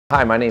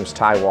Hi, my name's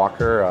Ty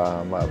Walker.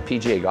 I'm a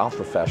PGA golf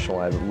professional.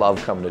 I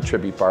love coming to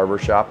Tribute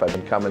Barbershop. I've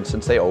been coming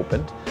since they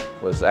opened.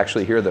 Was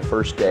actually here the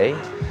first day.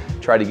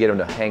 Tried to get them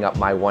to hang up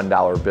my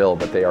 $1 bill,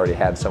 but they already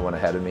had someone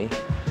ahead of me.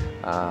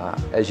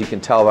 As you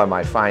can tell by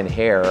my fine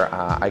hair,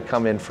 I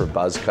come in for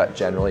buzz cut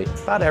generally.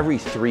 About every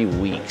 3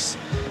 weeks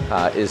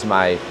is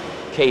my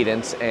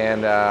cadence,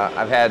 and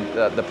I've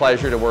had the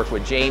pleasure to work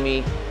with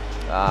Jamie,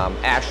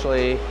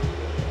 Ashley,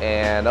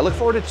 and I look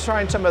forward to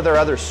trying some of their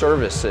other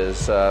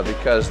services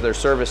because their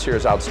service here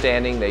is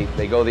outstanding.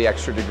 They go the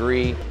extra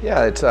degree.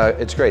 Yeah,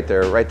 it's great.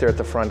 They're right there at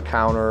the front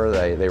counter.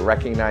 They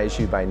recognize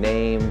you by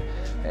name,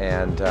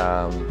 and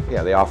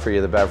yeah, they offer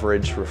you the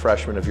beverage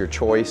refreshment of your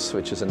choice,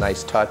 which is a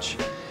nice touch.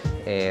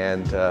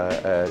 And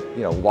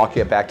you know, walk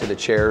you back to the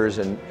chairs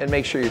and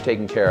make sure you're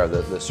taken care of.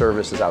 The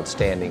service is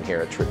outstanding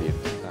here at Tribute.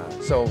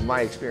 So my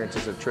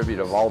experiences at Tribute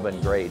have all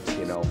been great,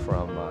 you know,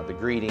 from the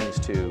greetings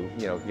to,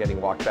 you know, getting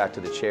walked back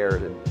to the chair.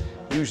 And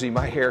usually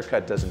my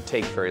haircut doesn't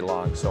take very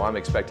long, so I'm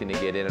expecting to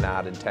get in and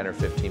out in 10 or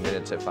 15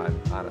 minutes if I'm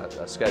on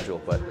a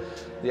schedule. But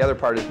the other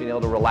part is being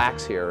able to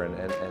relax here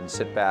and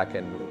sit back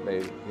and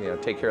maybe, you know,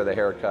 take care of the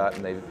haircut,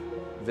 and they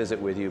visit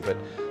with you. But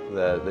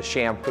the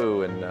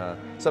shampoo and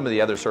some of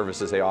the other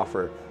services they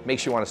offer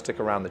makes you want to stick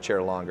around the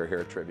chair longer here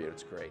at Tribute.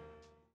 It's great.